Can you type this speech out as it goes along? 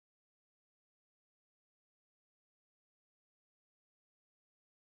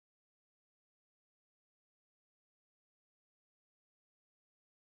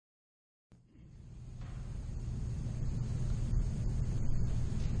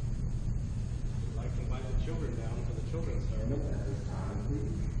coming up at this time,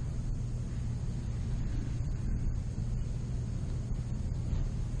 please.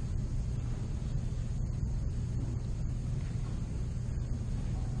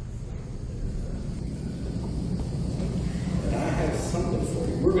 And I have something for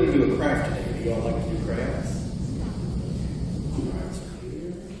you. We're going to do a craft today. Do y'all like to do crafts? Crafts are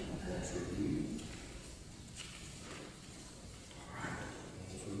here. That's for you.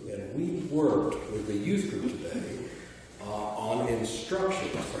 And we worked with the youth group today on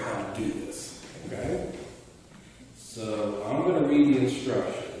instructions for how to do this. Okay? So I'm going to read the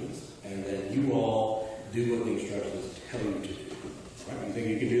instructions, and then you all do what the instructions tell you to do. All right? You think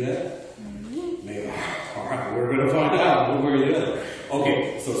you can do that? Maybe. All right, we're going to find out one way or the other.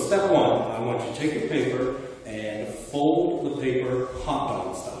 Okay, so step one, I want you to take your paper and fold the paper hot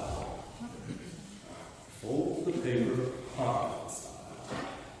dog style. Fold the paper hot dog style.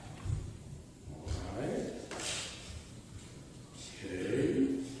 All right. Okay.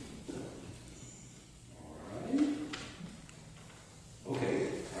 All right. Okay.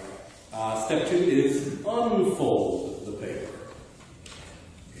 All right. Step two is unfold the paper.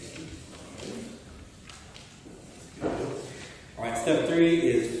 All right, step three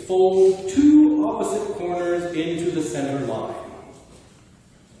is fold two opposite corners into the center line.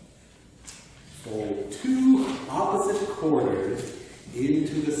 Fold two opposite corners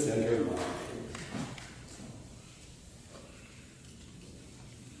into the center line.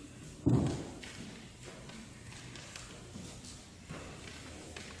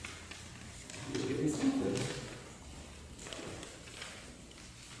 You're getting something.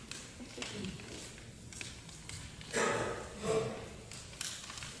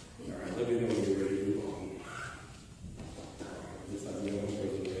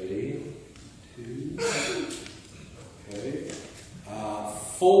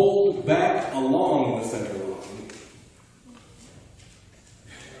 Fold back along the center line.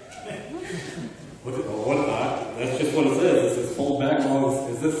 That's just what it says. It says fold back along.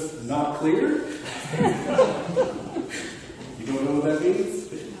 Is this not clear? You don't know what that means?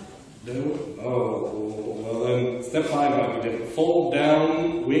 No? Oh, well then step five might be different. Fold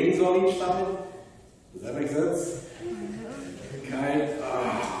down wings on each side. Does that make sense? Okay.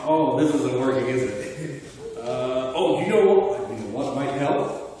 Oh, this isn't working, is it? Oh, you know what might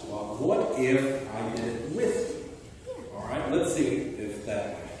help? Well, what if I did it with you? All right, let's see if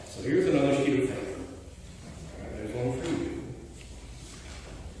that. So here's another sheet of paper. All right, there's one for you.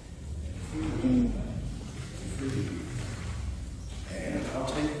 For you. And I'll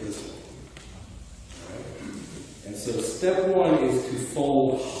take this one. All right. And so step one is to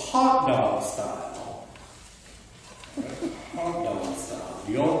fold hot dog style. All right. Hot dog style.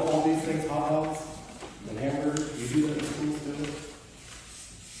 Do y'all call these things hot dogs? And hamburgers? You do that in school still?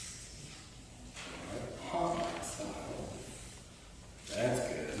 Hot dog style. That's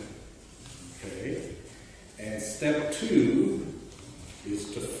good. Okay. And step two is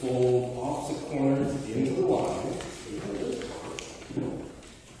to fold opposite corners into the line.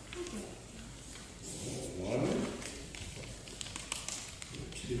 One,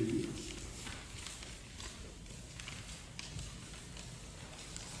 two.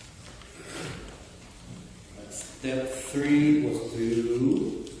 Step three was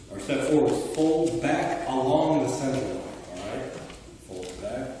step four was fold back along the center line. All right, fold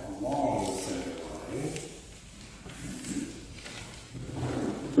back along the center line.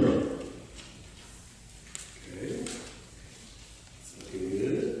 Okay, it's looking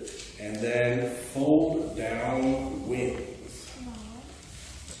good. And then fold down wings.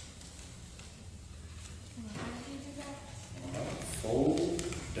 All right, fold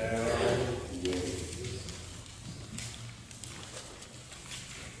down wings.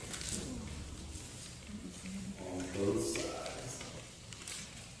 Both sides.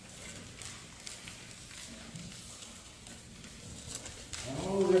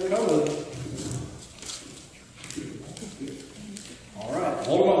 Oh, they're coming. All right,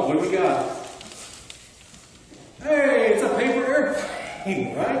 hold on. What do we got? Hey, it's a paper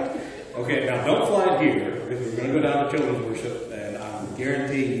airplane, right? Okay, now don't fly it here because we're going to go down to children's worship, and I'm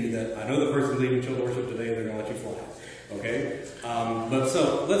guaranteeing you that I know the person leaving children's worship today, they're going to let you fly. Okay? But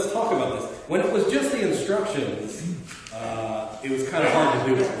so, let's talk about this. When it was just the instructions, it was kind of hard to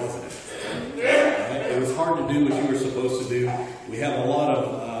do it, wasn't it? Right? It was hard to do what you were supposed to do. We have a lot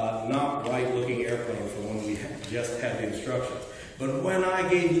of not right-looking airplanes from when we just had the instructions. But when I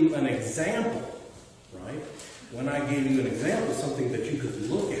gave you an example, right? When I gave you an example, something that you could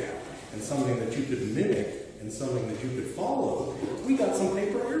look at, and something that you could mimic, and something that you could follow, we got some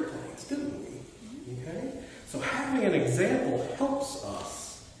paper airplanes, didn't we? Okay? So having an example helps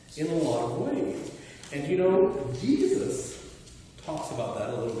us in a lot of ways. And you know, Jesus talks about that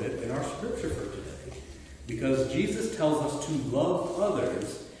a little bit in our scripture for today. Because Jesus tells us to love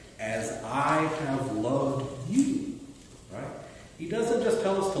others as I have loved you. Right? He doesn't just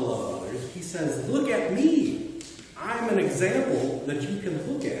tell us to love others. He says, look at me. I'm an example that you can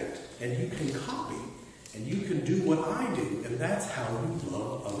look at and you can copy and you can do what I do. And that's how you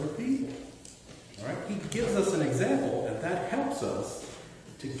love other people. All right? He gives us an example, and that helps us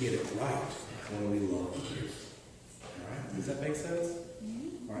to get it right when we love others. All right? Does that make sense?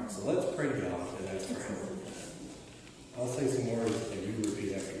 All right, so let's pray to God and ask for help. I'll say some words and you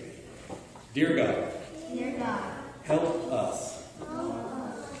repeat after me. Dear God, help us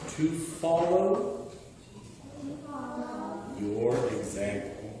to follow your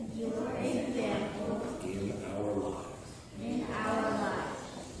example in our lives.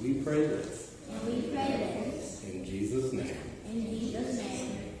 We pray this. In Jesus' name.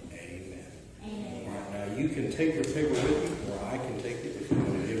 Amen. All right, now you can take your paper with you, or I can take it if you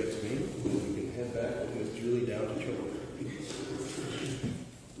want to give it to me. You can head back with Miss Julie down to children.